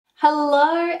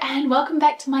Hello and welcome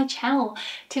back to my channel.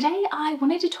 Today I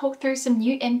wanted to talk through some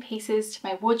new end pieces to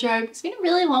my wardrobe. It's been a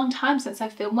really long time since I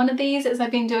filmed one of these, as I've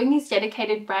been doing these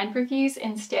dedicated brand reviews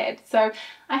instead. So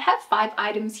I have 5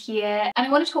 items here and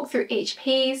I want to talk through each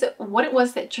piece, what it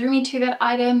was that drew me to that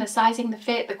item, the sizing, the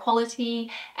fit, the quality,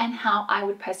 and how I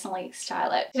would personally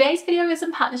style it. Today's video is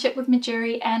in partnership with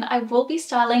Mejuri and I will be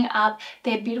styling up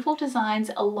their beautiful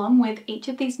designs along with each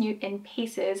of these new end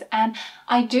pieces. And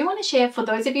I do want to share, for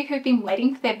those of you who've been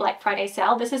waiting for their Black Friday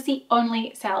sale, this is the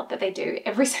only sale that they do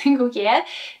every single year.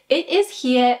 It is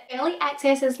here, early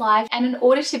access is live, and in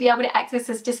order to be able to access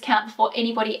this discount before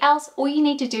anybody else, all you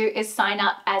need to do is sign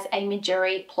up as a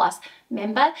Mejuri Plus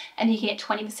member and you can get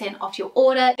 20% off your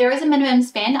order. There is a minimum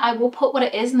spend. I will put what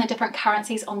it is in the different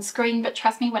currencies on screen, but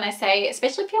trust me when I say,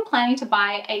 especially if you're planning to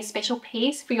buy a special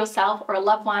piece for yourself or a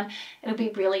loved one, it'll be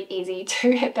really easy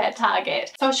to hit that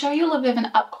target. So I'll show you a little bit of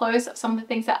an up close of some of the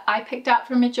things that I picked up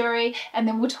from Mejuri, and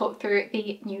then we'll talk through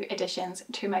the new additions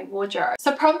to my wardrobe.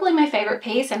 So probably my favorite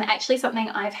piece, and actually something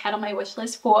I've had on my wish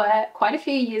list for quite a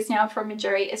few years now from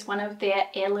Mejuri, is one of their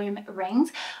heirloom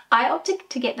rings. I opted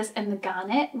to get this in the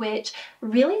garnet, which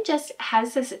really just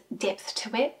has this depth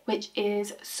to it, which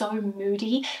is so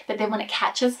moody, but then when it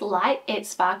catches light, it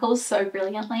sparkles so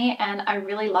brilliantly, and I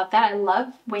really love that. I love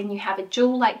when you have a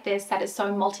jewel like this that is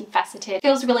so multifaceted, it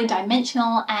feels really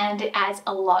dimensional, and it adds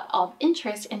a lot of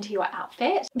interest into your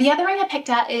outfit. The other ring I picked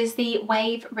out is the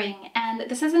wave ring, and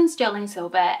this is in sterling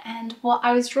silver, and what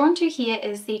I was drawn to here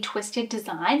is the twisted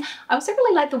design. I also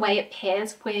really like the way it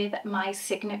pairs with my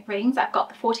signet rings. I've got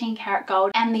the 14 karat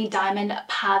gold and the diamond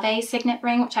pave signet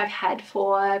ring, which I've had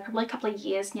for probably a couple of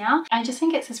years now. I just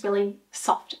think it's this really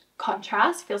soft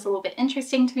contrast, feels a little bit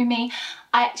interesting to me.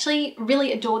 I actually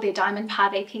really adore their diamond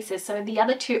pave pieces. So the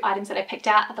other 2 items that I picked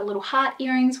out are the little heart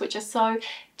earrings, which are so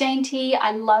dainty.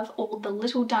 I love all the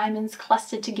little diamonds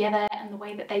clustered together and the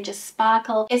way that they just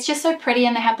sparkle. It's just so pretty,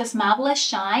 and they have this marvelous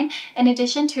shine, in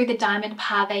addition to the diamond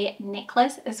pave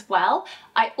necklace as well.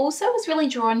 I also was really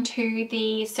drawn to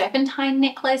the serpentine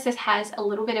necklace. This has a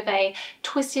little bit of a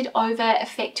twisted over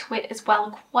effect to it as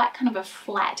well, quite kind of a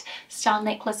flat style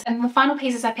necklace. And the final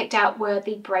pieces I picked out were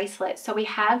the bracelets. So we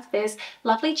have this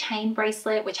lovely chain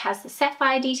bracelet which has the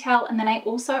sapphire detail, and then I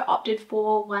also opted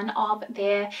for one of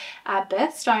their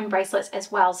birthstone bracelets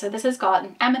as well. So this has got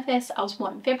an amethyst. I was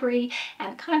born in February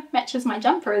and it kind of matches my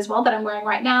jumper as well that I'm wearing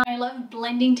right now. I love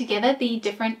blending together the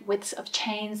different widths of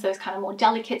chains, those kind of more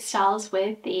delicate styles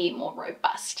with the more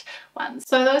robust ones.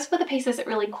 So those were the pieces that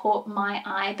really caught my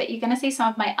eye, but you're going to see some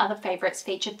of my other favorites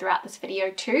featured throughout this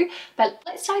video too. But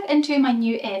let's dive into my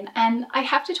new in, and I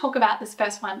have to talk about this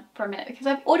first one for a minute because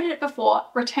I've ordered it before,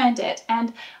 returned it,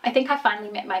 and I think I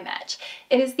finally met my match.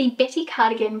 It is the Betty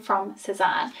cardigan from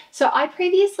Cezanne. So I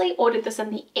previously ordered this in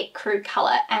the ecru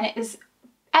color and it is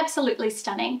absolutely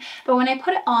stunning, but when I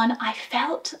put it on, I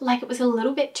felt like it was a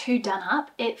little bit too done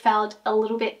up. It felt a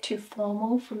little bit too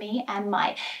formal for me and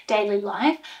my daily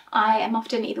life. I am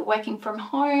often either working from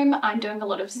home, I'm doing a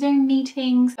lot of Zoom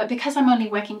meetings, but because I'm only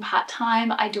working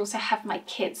part-time, I do also have my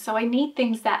kids, so I need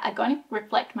things that are going to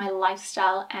reflect my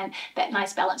lifestyle and that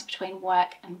nice balance between work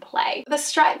and play. The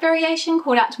stripe variation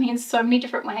called out to me in so many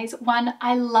different ways. One,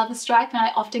 I love a stripe and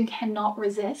I often cannot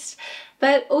resist,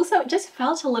 but also it just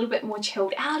felt a little bit more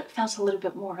chilled out, it felt a little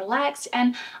bit more relaxed,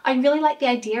 and I really like the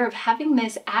idea of having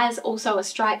this as also a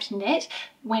striped knit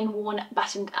when worn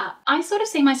buttoned up. I sort of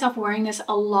see myself wearing this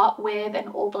a lot with an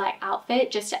all black outfit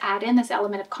just to add in this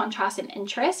element of contrast and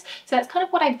interest. So that's kind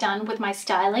of what I've done with my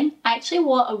styling. I actually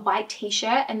wore a white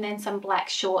t-shirt and then some black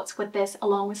shorts with this,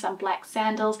 along with some black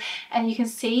sandals, and you can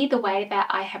see the way that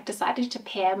I have decided to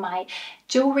pair my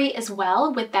jewelry as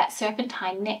well with that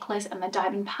serpentine necklace and the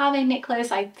diamond pave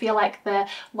necklace. I feel like the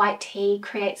white tee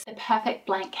creates the perfect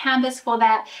blank canvas for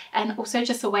that, and also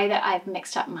just the way that I've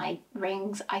mixed up my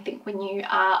rings. I think when you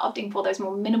are opting for those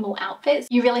more minimal outfits,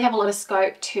 you really have a lot of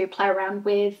scope to play around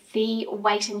with the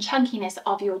weight and chunkiness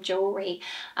of your jewelry.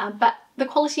 But the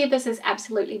quality of this is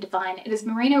absolutely divine. It is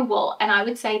merino wool, and I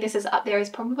would say this is up there as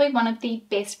probably one of the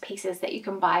best pieces that you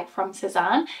can buy from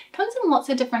Cezanne. It comes in lots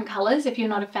of different colors if you're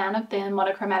not a fan of the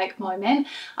monochromatic moment.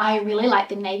 I really like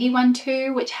the navy one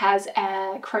too, which has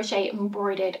a crochet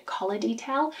embroidered collar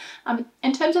detail.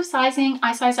 In terms of sizing,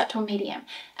 I size up to a medium,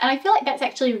 and I feel like that's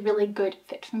actually a really good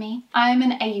fit for me. I'm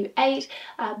an AU8,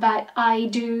 but I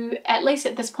do, at least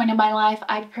at this point in my life,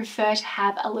 I'd prefer to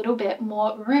have a little bit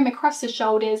more room across the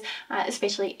shoulders,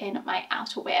 especially in my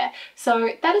outerwear.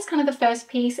 So that is kind of the first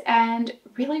piece, and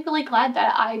really glad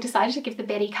that I decided to give the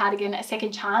Betty cardigan a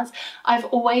second chance. I've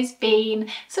always been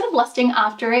sort of lusting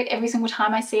after it every single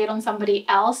time I see it on somebody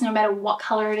else, no matter what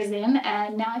color it is in,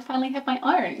 and now I finally have my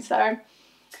own. So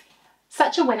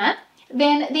Such a winner.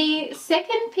 Then the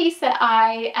second piece that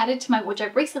I added to my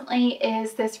wardrobe recently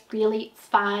is this really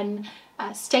fun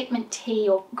statement tee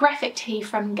or graphic tee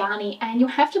from Garni, and you'll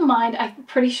have to mind, I'm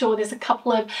pretty sure there's a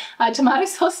couple of tomato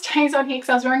sauce stains on here because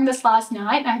I was wearing this last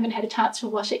night and I haven't had a chance to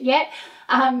wash it yet.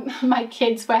 My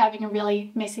kids were having a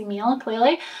really messy meal,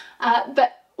 clearly,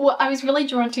 but what I was really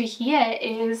drawn to here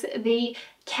is the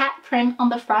cat print on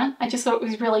the front. I just thought it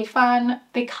was really fun.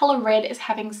 The color red is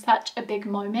having such a big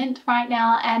moment right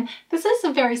now, and this is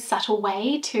a very subtle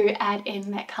way to add in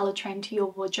that color trend to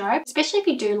your wardrobe, especially if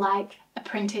you do like a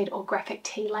printed or graphic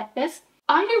tee like this.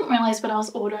 I didn't realize when I was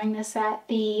ordering this that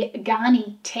the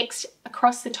Garni text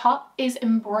across the top is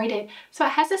embroidered, so it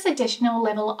has this additional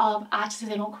level of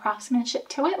artisanal craftsmanship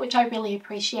to it, which I really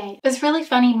appreciate. It's really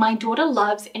funny, my daughter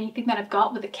loves anything that I've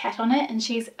got with a cat on it and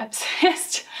she's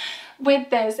obsessed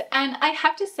with this, and I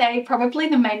have to say probably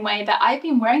the main way that I've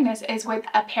been wearing this is with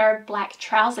a pair of black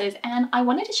trousers, and I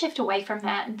wanted to shift away from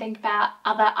that and think about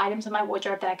other items in my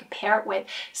wardrobe that I could pair it with.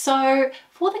 So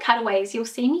for the cutaways, you'll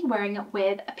see me wearing it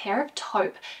with a pair of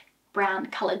taupe brown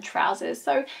colored trousers.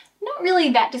 So not really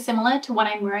that dissimilar to what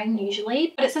I'm wearing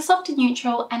usually, but it's a softer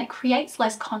neutral and it creates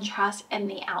less contrast in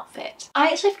the outfit. I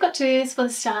actually forgot to do this for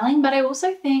the styling, but I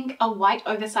also think a white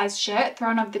oversized shirt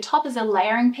thrown over the top as a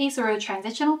layering piece or a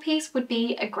transitional piece would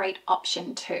be a great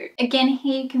option too. Again,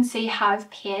 here you can see how I've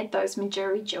paired those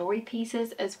Mejuri jewelry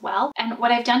pieces as well. And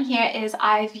what I've done here is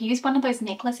I've used one of those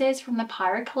necklaces from the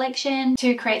Pyro collection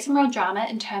to create some real drama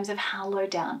in terms of how low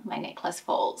down my necklace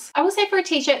falls. I will say for a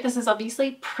t-shirt, this is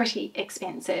obviously pretty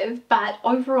expensive, but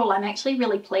overall I'm actually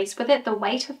really pleased with it. The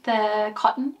weight of the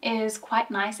cotton is quite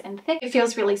nice and thick. It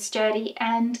feels really sturdy,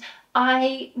 and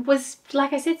I was,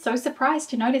 like I said, so surprised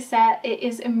to notice that it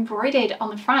is embroidered on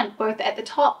the front, both at the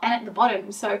top and at the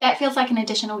bottom. So that feels like an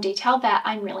additional detail that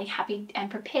I'm really happy and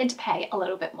prepared to pay a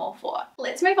little bit more for.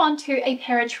 Let's move on to a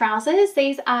pair of trousers.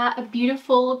 These are a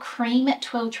beautiful cream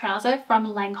twill trouser from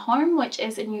Langhome, which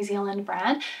is a New Zealand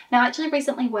brand. Now I actually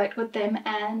recently worked with them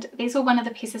and these were one of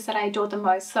the pieces that I adored the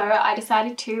most. So I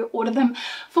decided to order them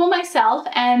for myself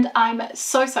and I'm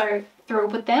so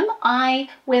thrilled with them. I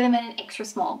wear them in an extra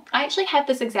small. I actually have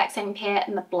this exact same pair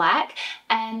in the black,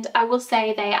 and I will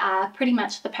say they are pretty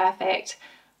much the perfect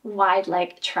wide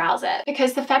leg trouser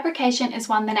because the fabrication is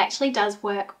one that actually does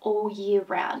work all year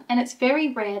round, and it's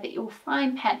very rare that you'll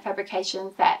find pant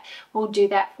fabrications that will do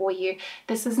that for you.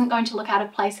 This isn't going to look out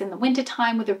of place in the winter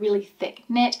time with a really thick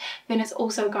knit, then it's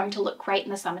also going to look great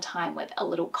in the summertime with a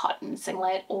little cotton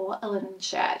singlet or a linen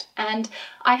shirt. And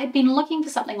I had been looking for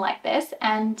something like this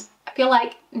and I feel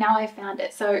like now I've found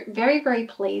it. So very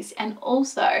pleased, and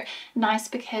also nice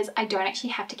because I don't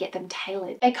actually have to get them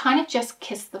tailored. They kind of just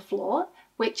kiss the floor,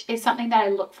 which is something that I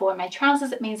look for in my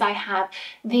trousers. It means I have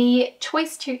the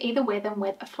choice to either wear them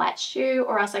with a flat shoe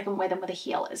or else I can wear them with a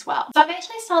heel as well. So I've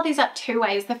actually styled these up two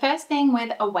ways. The first being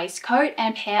with a waistcoat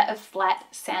and a pair of flat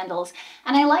sandals.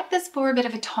 And I like this for a bit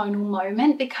of a tonal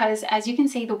moment because as you can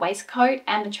see, the waistcoat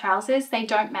and the trousers, they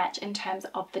don't match in terms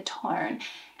of the tone.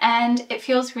 And it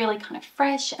feels really kind of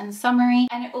fresh and summery,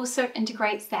 and it also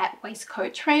integrates that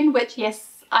waistcoat trend, which yes,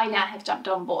 I now have jumped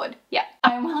on board. Yeah,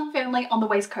 I'm well and firmly on the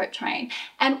waistcoat train.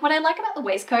 And what I like about the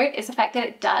waistcoat is the fact that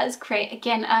it does create,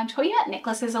 again, I'm talking about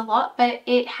necklaces a lot, but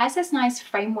it has this nice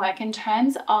framework in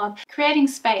terms of creating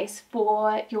space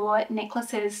for your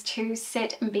necklaces to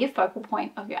sit and be a focal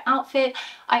point of your outfit.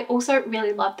 I also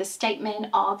really love the statement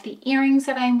of the earrings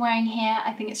that I'm wearing here.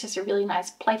 I think it's just a really nice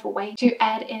playful way to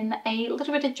add in a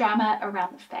little bit of drama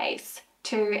around the face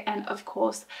too, and of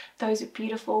course those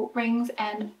beautiful rings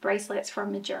and bracelets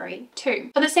from Mejuri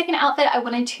too. For the second outfit, I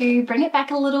wanted to bring it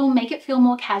back a little, make it feel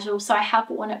more casual, so I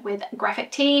have worn it with a graphic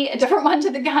tee, a different one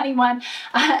to the Garni one,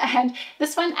 and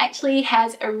this one actually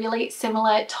has a really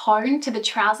similar tone to the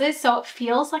trousers, so it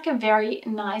feels like a very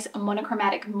nice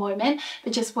monochromatic moment,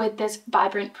 but just with this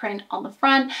vibrant print on the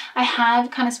front. I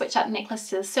have kind of switched up the necklace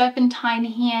to the serpentine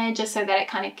here just so that it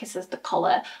kind of kisses the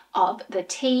collar of the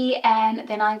tee, and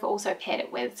then I've also paired it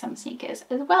with some sneakers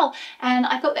as well, and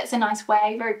I thought that's a nice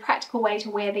way, very practical way to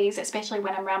wear these, especially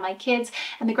when I'm around my kids.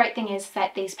 And the great thing is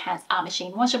that these pants are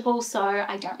machine washable, so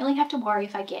I don't really have to worry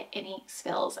if I get any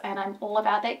spills, and I'm all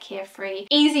about that carefree,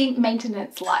 easy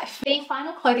maintenance life. The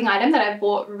final clothing item that I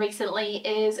bought recently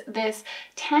is this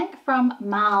tank from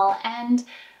Marl, and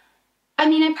I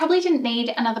mean, I probably didn't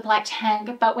need another black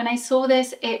tank, but when I saw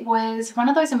this, it was one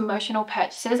of those emotional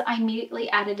purchases. I immediately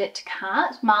added it to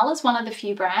cart. Marl is one of the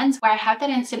few brands where I have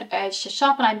that instant urge to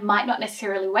shop, and I might not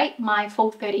necessarily wait my full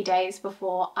 30 days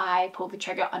before I pull the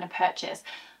trigger on a purchase.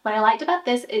 What I liked about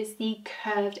this is the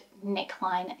curved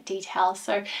neckline detail.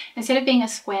 So instead of being a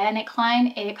square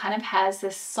neckline, it kind of has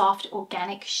this soft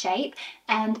organic shape,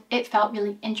 and it felt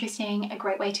really interesting, a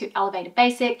great way to elevate a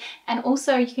basic. And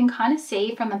also you can kind of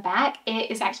see from the back,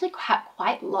 it is actually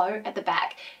quite low at the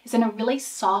back. It's in a really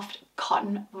soft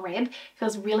cotton rib,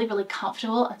 feels really, really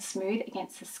comfortable and smooth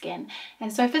against the skin.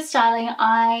 And so for styling,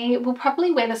 I will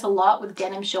probably wear this a lot with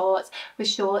denim shorts,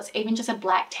 even just a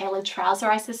black tailored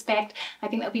trouser, I suspect. I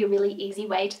think that'll be a really easy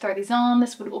way to throw these on.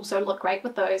 This would also look great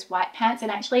with those white pants, and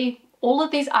actually all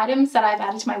of these items that I've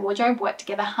added to my wardrobe work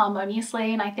together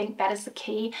harmoniously, and I think that is the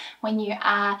key when you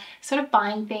are sort of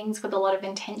buying things with a lot of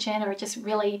intention, or just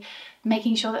really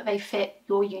making sure that they fit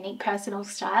your unique personal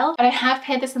style. But I have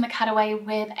paired this in the cutaway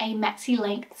with a maxi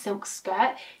length silk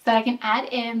skirt so that I can add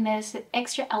in this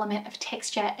extra element of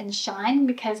texture and shine,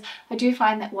 because I do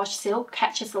find that wash silk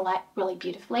catches the light really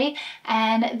beautifully.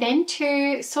 And then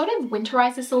to sort of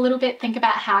winterize this a little bit, think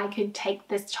about how I could take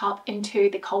this top into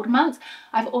the colder months.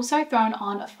 I've also thrown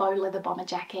on a faux leather bomber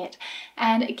jacket.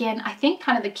 And again, I think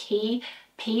kind of the key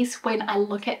piece when I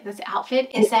look at this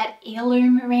outfit is that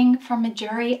heirloom ring from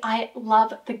Mejuri. I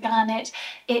love the garnet.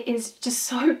 It is just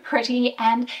so pretty,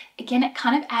 and again it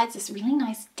kind of adds this really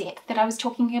nice depth that I was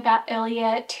talking about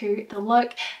earlier to the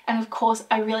look. And of course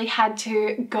I really had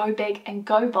to go big and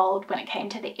go bold when it came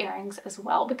to the earrings as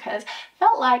well, because I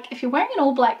felt like if you're wearing an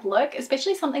all black look,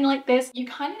 especially something like this, you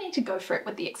kind of need to go for it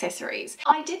with the accessories.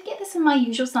 I did get this in my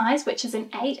usual size, which is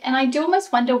an 8, and I do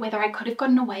almost wonder whether I could have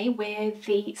gotten away with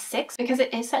the 6, because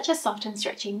it is such a soft and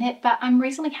stretchy knit, but I'm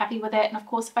reasonably happy with it. And of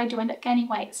course if I do end up gaining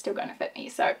weight, it's still going to fit me.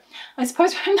 So I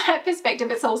suppose from that perspective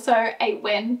it's also a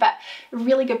win, but a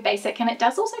really good basic. And it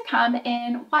does also come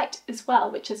in white as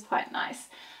well, which is quite nice.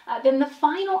 Then the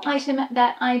final item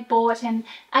that I bought and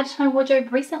added to my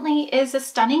wardrobe recently is a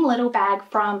stunning little bag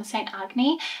from St.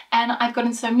 Agni, and I've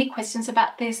gotten so many questions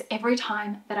about this every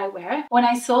time that I wear it. When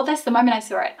I saw this, the moment I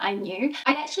saw it, I knew.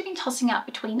 I'd actually been tossing up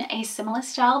between a similar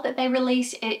style that they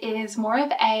released. It is more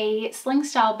of a sling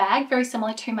style bag, very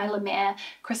similar to my La Mer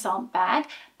croissant bag,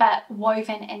 but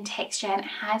woven in texture, and it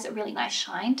has a really nice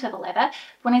shine to the leather.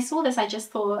 When I saw this, I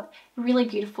just thought really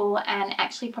beautiful, and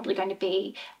actually probably going to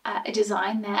be a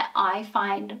design that I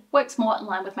find works more in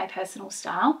line with my personal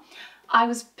style. I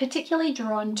was particularly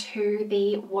drawn to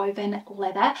the woven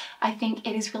leather. I think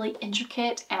it is really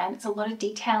intricate and it's a lot of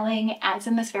detailing. It adds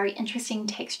in this very interesting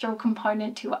textural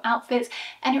component to your outfits,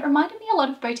 and it reminded me a lot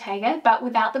of Bottega, but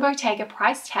without the Bottega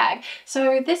price tag.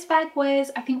 So this bag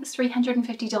was, I think it was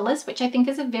 $350, which I think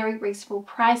is a very reasonable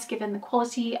price given the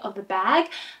quality of the bag.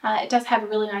 It does have a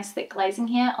really nice thick glazing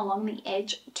here along the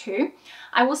edge too.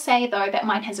 I will say though that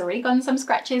mine has already gotten some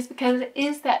scratches because it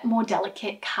is that more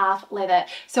delicate calf leather.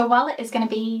 So while it is going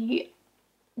to be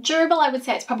durable, I would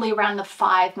say it's probably around the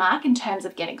 5 mark in terms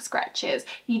of getting scratches.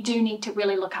 You do need to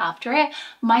really look after it.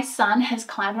 My son has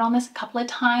climbed on this a couple of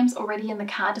times already in the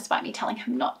car, despite me telling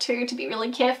him not to be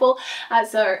really careful.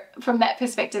 So from that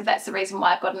perspective, that's the reason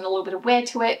why I've gotten a little bit of wear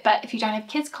to it. But if you don't have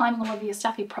kids climbing all over your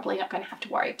stuff, you're probably not going to have to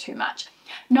worry too much.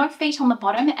 No feet on the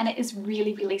bottom, and it is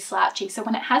really, really slouchy. So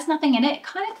when it has nothing in it, it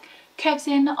kind of curves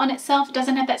in on itself. It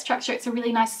doesn't have that structure. It's a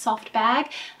really nice soft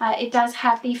bag. It does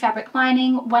have the fabric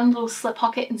lining, one little slip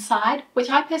pocket inside, which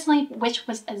I personally wish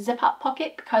was a zip up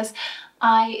pocket, because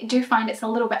I do find it's a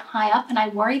little bit high up and I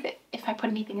worry that if I put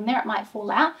anything in there it might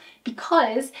fall out,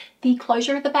 because the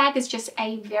closure of the bag is just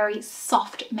a very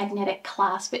soft magnetic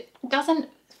clasp. It doesn't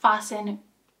fasten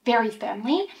very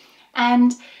firmly,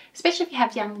 and especially if you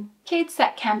have young kids,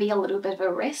 that can be a little bit of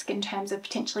a risk in terms of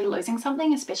potentially losing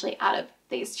something, especially out of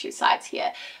these two sides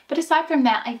here. But aside from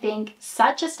that, I think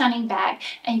such a stunning bag,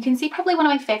 and you can see probably one of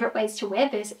my favorite ways to wear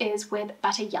this is with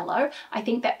butter yellow. I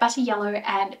think that butter yellow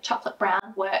and chocolate brown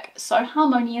work so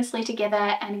harmoniously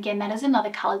together, and again that is another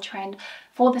color trend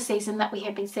for the season that we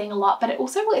have been seeing a lot, but it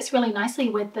also works really nicely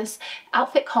with this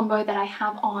outfit combo that I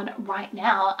have on right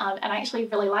now, and I actually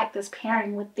really like this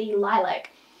pairing with the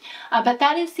lilac. But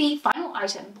that is the final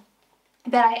item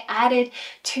that I added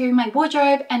to my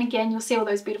wardrobe, and again you'll see all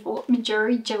those beautiful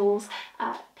Mejuri jewels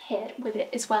paired with it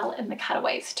as well in the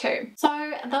cutaways too.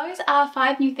 So those are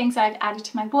 5 new things that I've added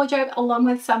to my wardrobe, along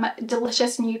with some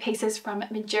delicious new pieces from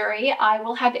Mejuri. I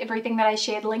will have everything that I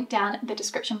shared linked down in the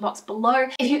description box below.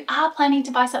 If you are planning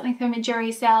to buy something from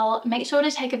Mejuri sale, make sure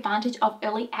to take advantage of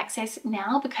early access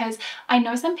now, because I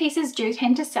know some pieces do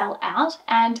tend to sell out,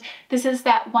 and this is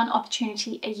that one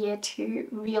opportunity a year to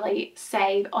really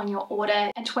save on your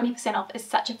order, and 20% off is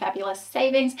such a fabulous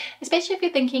savings, especially if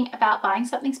you're thinking about buying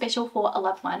something special for a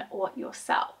loved one or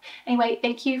yourself. Anyway,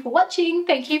 thank you for watching.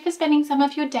 Thank you for spending some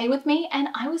of your day with me, and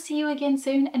I will see you again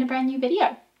soon in a brand new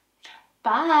video.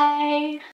 Bye!